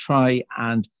layperson to try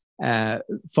and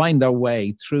find their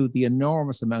way through the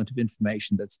enormous amount of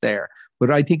information that's there. But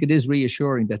I think it is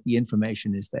reassuring that the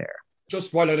information is there.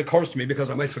 Just while it occurs to me, because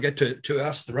I might forget to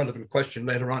ask the relevant question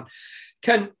later on,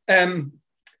 Ken,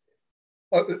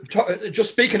 just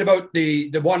speaking about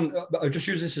the one, I'll just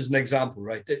use this as an example,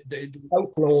 right? The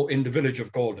outflow in the village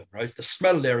of Golden, right? The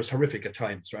smell there is horrific at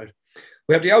times, right?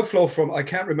 We have the outflow from, I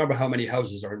can't remember how many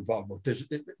houses are involved, but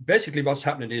basically what's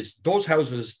happening is those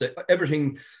houses,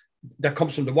 everything that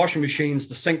comes from the washing machines,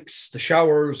 the sinks, the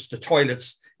showers, the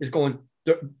toilets is going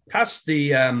past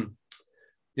the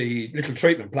little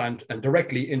treatment plant and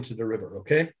directly into the river,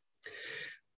 okay?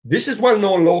 This is well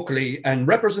known locally, and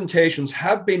representations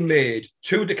have been made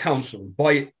to the council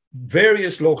by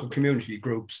various local community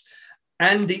groups,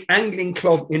 and the angling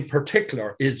club in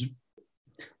particular is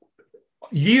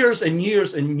years and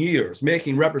years and years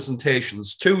making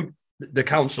representations to the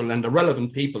council and the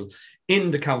relevant people in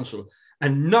the council,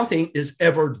 and nothing is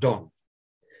ever done.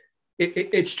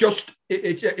 It's just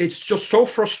so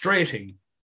frustrating.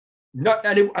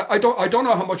 I don't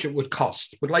know how much it would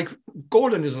cost, but like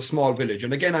Golden is a small village,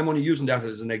 and again, I'm only using that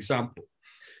as an example.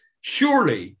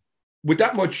 Surely, with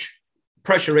that much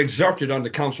pressure exerted on the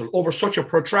council over such a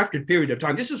protracted period of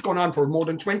time, this has gone on for more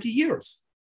than 20 years,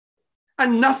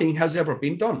 and nothing has ever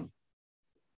been done.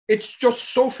 It's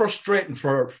just so frustrating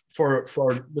for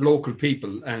the local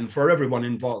people and for everyone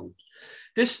involved.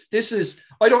 This is,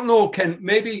 I don't know, Ken,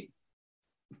 maybe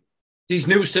these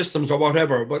new systems or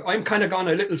whatever, but I'm kind of gone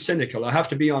a little cynical. I have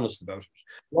to be honest about it.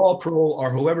 Law Pro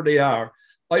or whoever they are,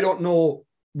 I don't know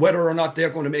whether or not they're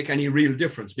going to make any real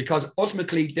difference, because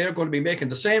ultimately they're going to be making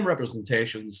the same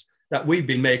representations that we've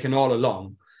been making all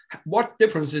along. What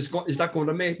difference is that going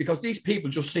to make? Because these people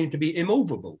just seem to be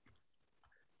immovable.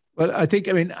 Well, I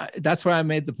mean, that's why I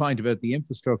made the point about the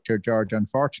infrastructure, George.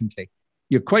 Unfortunately,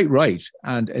 you're quite right.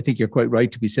 And I think you're quite right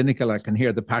to be cynical. I can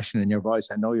hear the passion in your voice.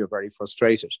 I know you're very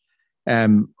frustrated.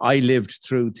 I lived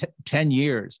through 10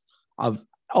 years of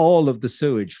all of the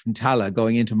sewage from Tala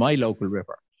going into my local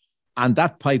river. And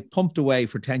that pipe pumped away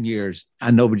for 10 years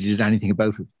and nobody did anything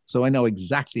about it. so I know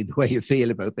exactly the way you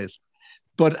feel about this.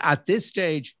 But at this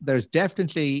stage, there's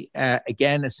definitely,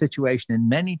 again, a situation in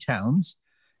many towns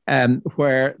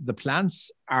where the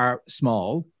plants are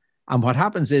small. And what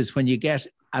happens is when you get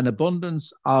an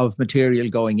abundance of material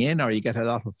going in, or you get a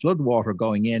lot of flood water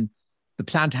going in, the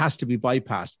plant has to be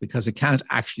bypassed because it can't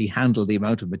actually handle the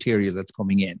amount of material that's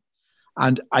coming in.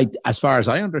 And as far as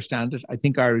I understand it, I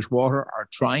think Irish Water are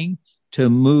trying to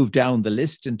move down the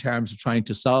list in terms of trying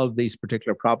to solve these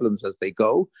particular problems as they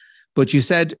go. But you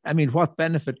said, I mean, what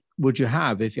benefit would you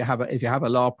have if you have a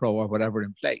law pro or whatever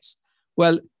in place?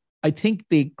 Well, I think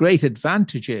the great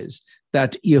advantage is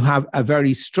that you have a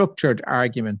very structured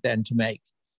argument then to make.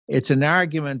 It's an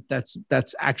argument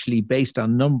that's actually based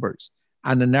on numbers,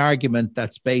 and an argument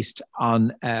that's based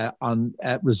on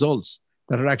results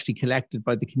that are actually collected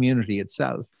by the community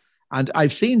itself. And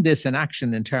I've seen this in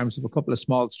action in terms of a couple of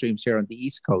small streams here on the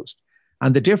East Coast.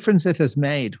 And the difference it has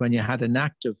made when you had an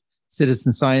active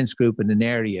citizen science group in an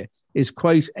area is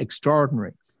quite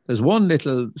extraordinary. There's one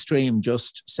little stream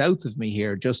just south of me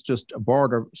here, just a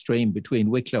border stream between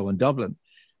Wicklow and Dublin.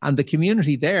 And the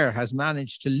community there has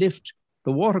managed to lift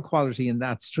the water quality in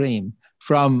that stream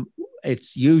from,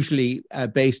 it's usually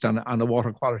based on a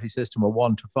water quality system of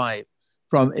 1 to 5.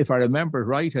 From, if I remember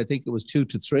right, I think it was 2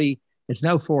 to 3. It's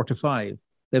now 4 to 5.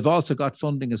 They've also got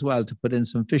funding as well to put in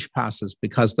some fish passes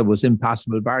because there was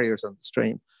impassable barriers on the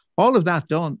stream. All of that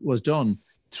was done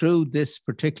through this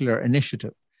particular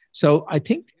initiative. So I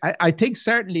think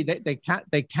certainly it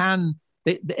can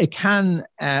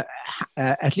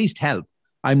at least help.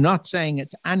 I'm not saying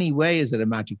it's any way is it a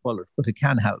magic bullet, but it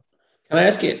can help. Can I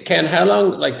ask you, Ken, how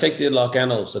long, like take the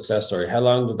Lough success story, how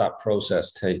long did that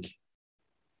process take?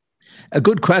 A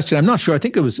good question. I'm not sure. I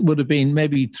think it would have been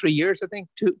maybe 3 years, I think,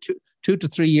 two to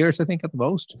 3 years, I think, at the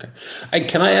most. Okay. And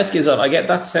can I ask you, I get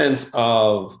that sense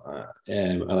of,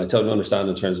 and I totally understand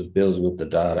in terms of building up the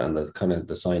data and the kind of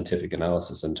the scientific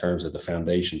analysis in terms of the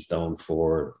foundation stone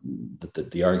for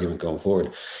the argument going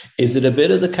forward. Is it a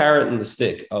bit of the carrot and the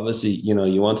stick? Obviously,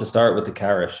 you want to start with the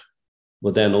carrot,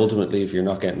 but then ultimately, if you're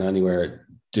not getting anywhere,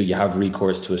 do you have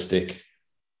recourse to a stick?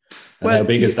 And how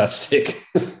big is that stick?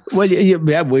 Well,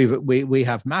 yeah, we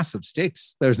have massive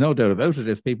sticks. There's no doubt about it.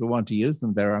 If people want to use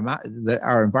them,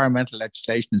 our environmental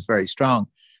legislation is very strong.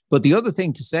 But the other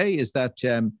thing to say is that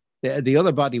the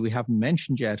other body we haven't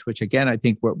mentioned yet, which again I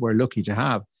think we're lucky to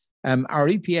have, our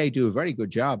EPA do a very good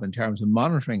job in terms of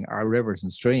monitoring our rivers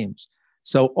and streams.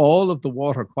 So all of the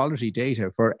water quality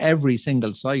data for every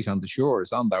single site on the shore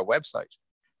is on their website.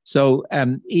 So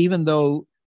even though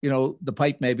the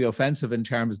pipe may be offensive in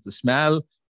terms of the smell,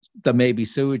 there may be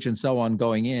sewage and so on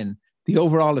going in, the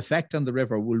overall effect on the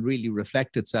river will really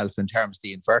reflect itself in terms of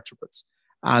the invertebrates.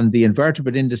 And the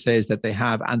invertebrate indices that they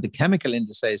have and the chemical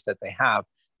indices that they have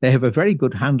a very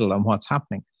good handle on what's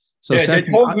happening. So yeah, they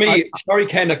told me, sorry,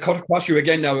 Ken, I cut across you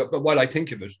again now, but while I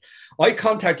think of it, I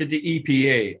contacted the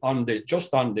EPA on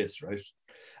this, right?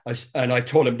 And I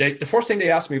told them, the first thing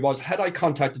they asked me was, had I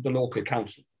contacted the local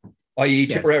council, i.e.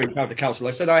 Tipperary County Council?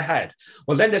 I said I had.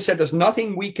 Well, then they said there's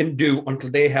nothing we can do until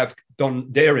they have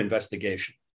done their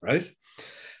investigation, right?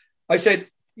 I said,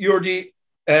 you're the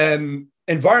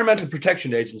Environmental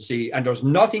Protection Agency, and there's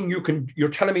nothing you're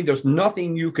telling me there's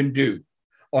nothing you can do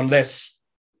unless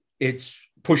it's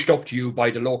pushed up to you by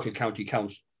the local county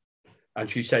council. And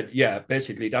she said, yeah,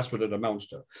 basically that's what it amounts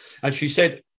to. And she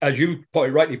said, as you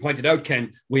rightly pointed out,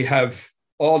 Ken, we have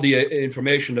all the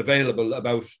information available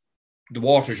about the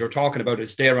waters you're talking about.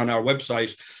 It's there on our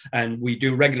website, and we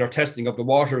do regular testing of the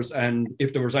waters. And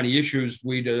if there was any issues,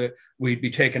 we'd be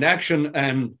taking action.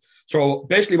 And so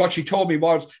basically what she told me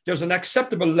was there's an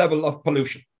acceptable level of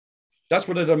pollution. That's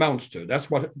what it amounts to.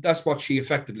 That's what she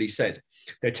effectively said.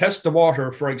 They test the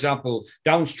water, for example,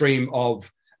 downstream of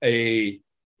a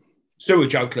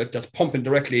sewage outlet that's pumping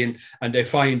directly in, and they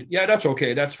find, yeah, that's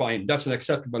okay, that's fine. That's an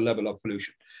acceptable level of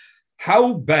pollution.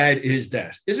 How bad is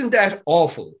that? Isn't that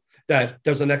awful that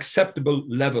there's an acceptable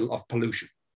level of pollution?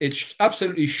 It's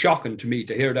absolutely shocking to me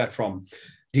to hear that from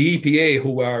the EPA,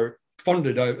 who are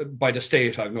funded by the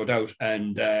state, I've no doubt,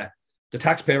 and the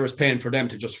taxpayer is paying for them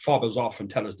to just fob us off and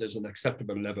tell us there's an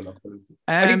acceptable level of pollution.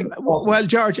 Well,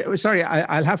 George, sorry,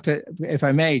 I'll have to, if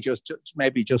I may, just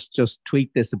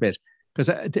tweak this a bit.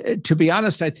 Because to be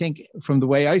honest, I think from the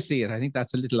way I see it, I think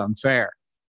that's a little unfair.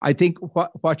 I think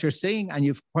what you're seeing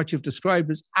and what you've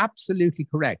described is absolutely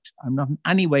correct. I'm not in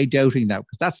any way doubting that,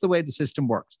 because that's the way the system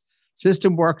works.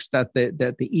 System works that the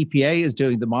EPA is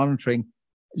doing the monitoring.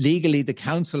 Legally, the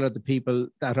council are the people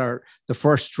that are the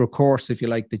first recourse, if you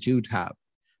like, that you'd have.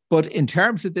 But in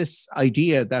terms of this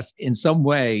idea that in some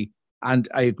way, and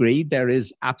I agree, there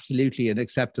is absolutely an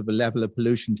acceptable level of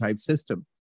pollution type system.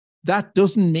 that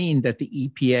doesn't mean that the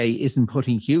EPA isn't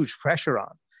putting huge pressure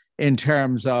on in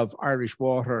terms of Irish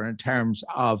Water, in terms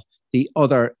of the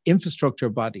other infrastructure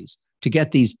bodies to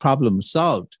get these problems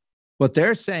solved. What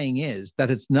they're saying is that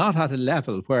it's not at a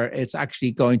level where it's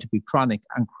actually going to be chronic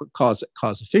and cause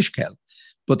a fish kill.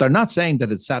 But they're not saying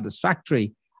that it's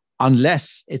satisfactory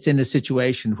unless it's in a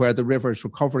situation where the river is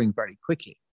recovering very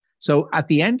quickly. So at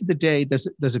the end of the day,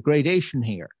 there's a gradation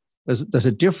here. There's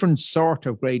a different sort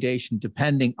of gradation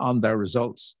depending on their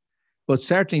results. But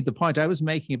certainly the point I was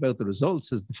making about the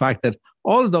results is the fact that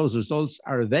all of those results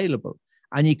are available.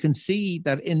 And you can see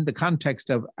that in the context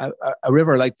of a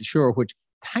river like the Suir, which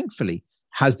thankfully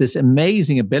has this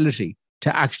amazing ability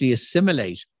to actually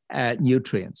assimilate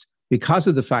nutrients because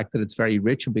of the fact that it's very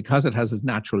rich and because it has its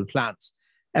natural plants.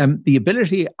 The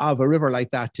ability of a river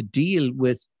like that to deal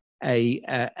with a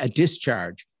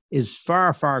discharge is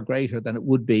far, far greater than it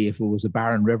would be if it was a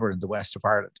barren river in the west of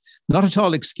Ireland. Not at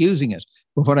all excusing it,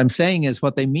 but what I'm saying is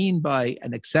what they mean by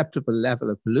an acceptable level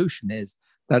of pollution is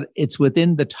that it's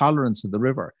within the tolerance of the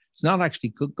river. It's not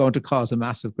actually going to cause a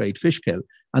massive great fish kill.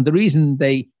 And the reason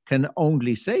they can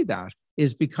only say that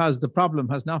is because the problem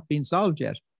has not been solved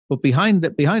yet. But behind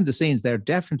the scenes, they're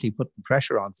definitely putting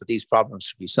pressure on for these problems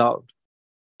to be solved.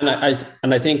 And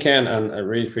I think, Ken, and I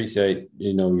really appreciate,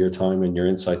 your time and your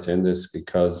insights in this,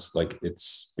 because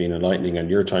it's been enlightening,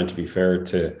 and you're trying to be fair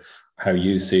to how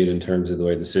you see it in terms of the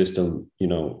way the system,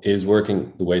 is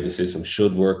working, the way the system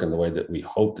should work, and the way that we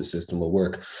hope the system will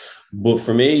work. But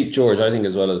for me, George, I think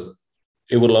as well as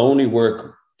it will only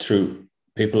work through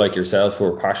people like yourself who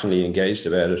are passionately engaged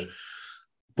about it,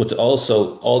 but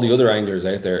also all the other anglers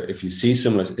out there. If you see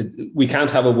similar, we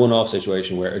can't have a one-off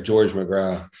situation where a George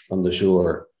McGrath on the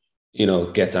Suir,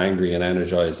 gets angry and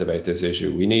energized about this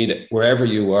issue. We need, wherever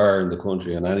you are in the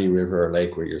country, on any river or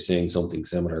lake where you're seeing something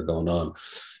similar going on,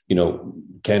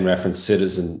 Ken referenced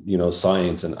citizen,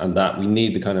 science, and that we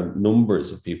need the kind of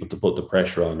numbers of people to put the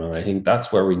pressure on. And I think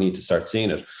that's where we need to start seeing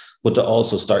it, but to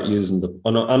also start using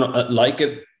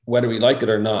whether we like it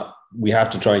or not, we have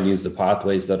to try and use the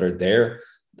pathways that are there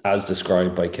as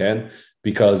described by Ken,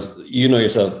 because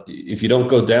yourself, if you don't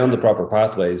go down the proper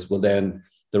pathways, well, then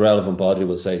the relevant body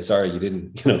will say, sorry, you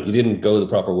didn't go the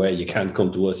proper way. You can't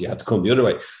come to us. You have to come the other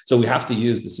way. So we have to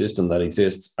use the system that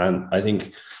exists. And I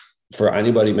think for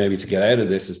anybody maybe to get out of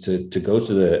this is to go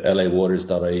to the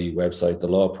lawaters.ie website, the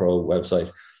Law Pro website,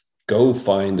 go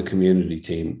find the community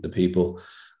team, the people,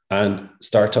 and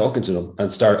start talking to them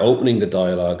and start opening the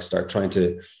dialogue, start trying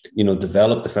to,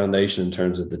 develop the foundation in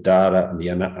terms of the data and the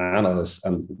analysis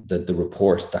and the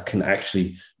report that can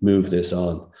actually move this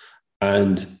on.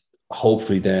 And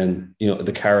hopefully then,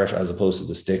 the carrot as opposed to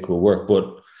the stick will work.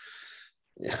 But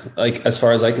as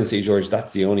far as I can see, George,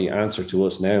 that's the only answer to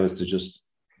us now, is to just...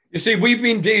 You see, we've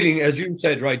been dealing, as you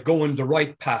said, right, going the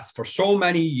right path for so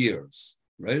many years,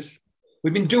 right?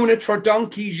 We've been doing it for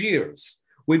donkey's years.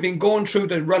 We've been going through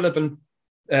the relevant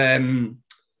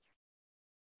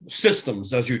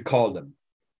systems, as you'd call them.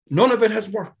 None of it has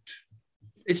worked.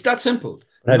 It's that simple.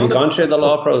 Have you gone through the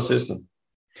Law Pro system?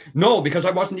 No, because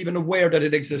I wasn't even aware that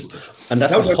it existed. And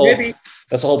that's the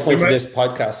whole point of this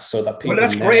podcast, so that people... Well,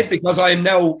 that's great, because I'm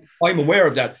aware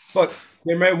of that. But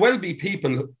there may well be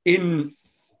people in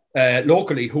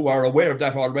locally who are aware of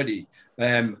that already.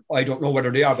 I don't know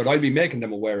whether they are, but I'll be making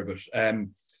them aware of it.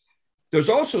 There's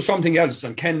also something else,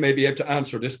 and Ken may be able to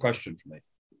answer this question for me.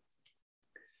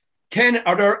 Ken,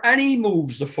 are there any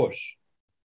moves afoot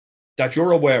that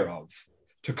you're aware of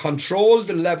to control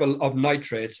the level of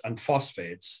nitrates and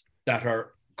phosphates that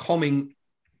are coming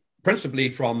principally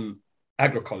from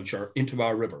agriculture into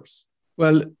our rivers?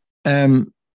 Well,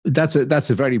 that's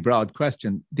a very broad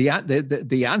question. The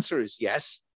answer is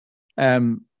yes.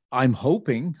 I'm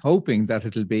hoping that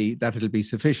it'll be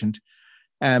sufficient.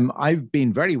 I've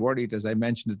been very worried, as I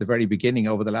mentioned at the very beginning,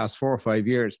 over the last 4 or 5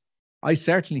 years. I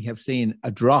certainly have seen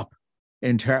a drop,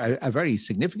 a very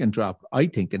significant drop, I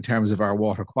think, in terms of our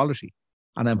water quality.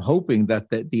 And I'm hoping that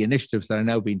the initiatives that are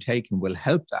now being taken will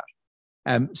help that.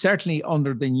 Certainly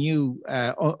under the new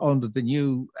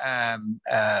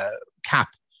cap,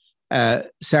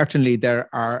 certainly there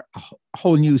are a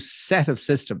whole new set of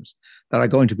systems that are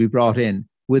going to be brought in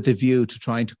with a view to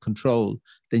trying to control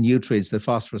the nutrients, the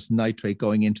phosphorus and nitrate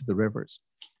going into the rivers.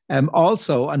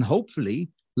 Also, and hopefully,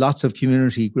 lots of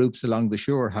community groups along the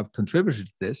Suir have contributed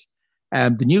to this.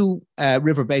 The new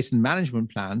river basin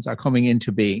management plans are coming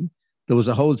into being. There was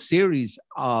a whole series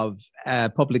of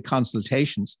public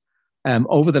consultations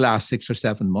over the last 6 or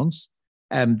 7 months.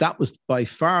 That was by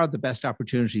far the best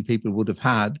opportunity people would have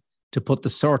had to put the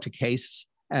sort of case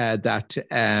that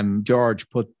George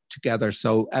put together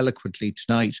so eloquently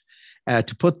tonight,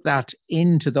 to put that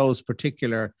into those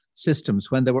particular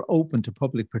systems when they were open to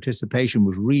public participation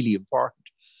was really important.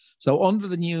 So under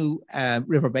the new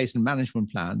river basin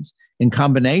management plans, in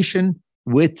combination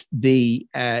with the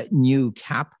new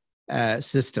CAP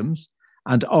systems,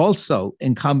 and also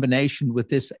in combination with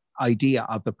this idea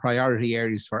of the priority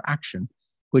areas for action,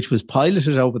 which was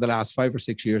piloted over the last 5 or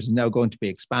 6 years and now going to be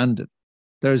expanded,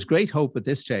 there is great hope at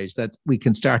this stage that we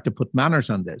can start to put manners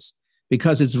on this,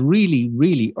 because it's really,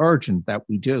 really urgent that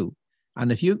we do.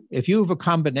 And if you have a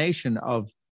combination of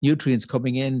nutrients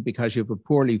coming in because you have a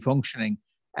poorly functioning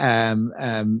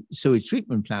sewage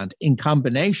treatment plant in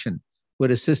combination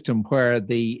with a system where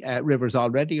the river's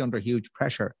already under huge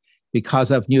pressure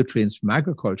because of nutrients from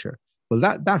agriculture, well,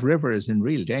 that river is in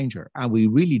real danger. And we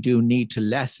really do need to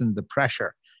lessen the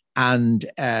pressure and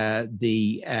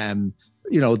the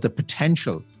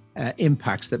potential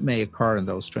impacts that may occur in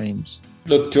those streams.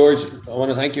 Look, George, I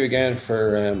want to thank you again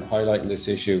for highlighting this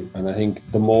issue. And I think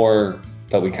the more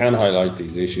that we can highlight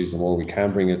these issues, the more we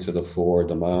can bring it to the fore,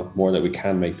 the more that we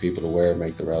can make people aware,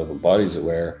 make the relevant bodies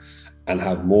aware, and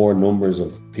have more numbers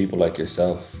of people like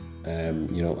yourself, and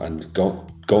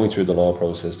going through the law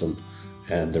pro system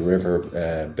and the river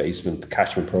basement, the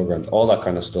catchment programs, all that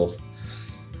kind of stuff.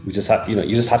 We just have,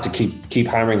 you just have to keep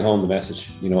hammering home the message,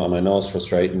 and I know it's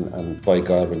frustrating, and by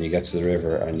God, when you get to the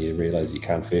river and you realize you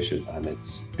can't fish it and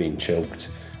it's being choked,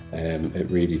 it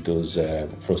really does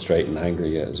frustrate and anger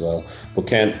you as well. But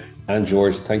Ken and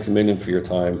George, thanks a million for your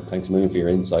time. Thanks a million for your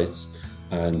insights.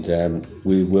 And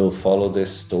we will follow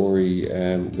this story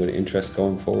with interest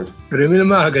going forward.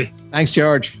 Thanks,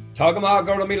 George. Our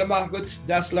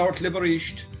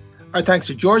thanks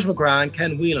to George McGrath and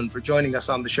Ken Whelan for joining us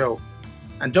on the show.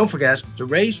 And don't forget to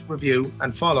rate, review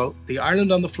and follow the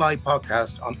Ireland on the Fly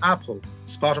podcast on Apple,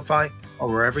 Spotify or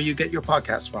wherever you get your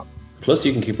podcasts from. Plus,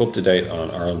 you can keep up to date on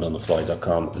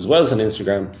IrelandOnTheFly.com as well as on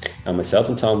Instagram. And myself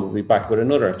and Tom will be back with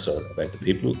another episode about the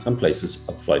people and places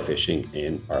of fly fishing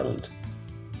in Ireland.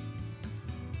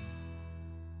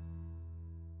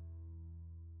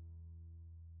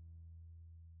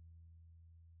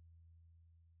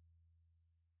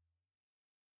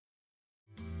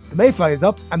 The mayfly is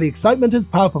up and the excitement is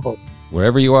palpable.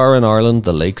 Wherever you are in Ireland,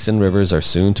 the lakes and rivers are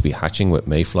soon to be hatching with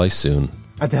mayfly soon.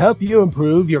 And to help you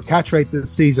improve your catch rate this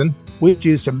season, we've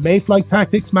introduced a Mayfly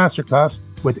Tactics Masterclass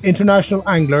with international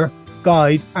angler,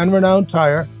 guide and renowned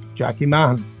tyer, Jackie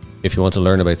Mahan. If you want to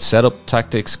learn about setup,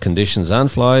 tactics, conditions and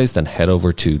flies, then head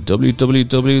over to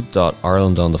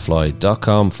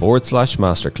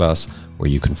www.irelandonthefly.com/masterclass, where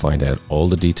you can find out all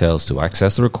the details to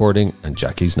access the recording and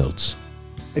Jackie's notes.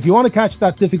 If you want to catch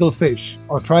that difficult fish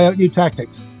or try out new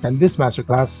tactics, then this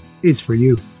masterclass is for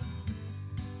you.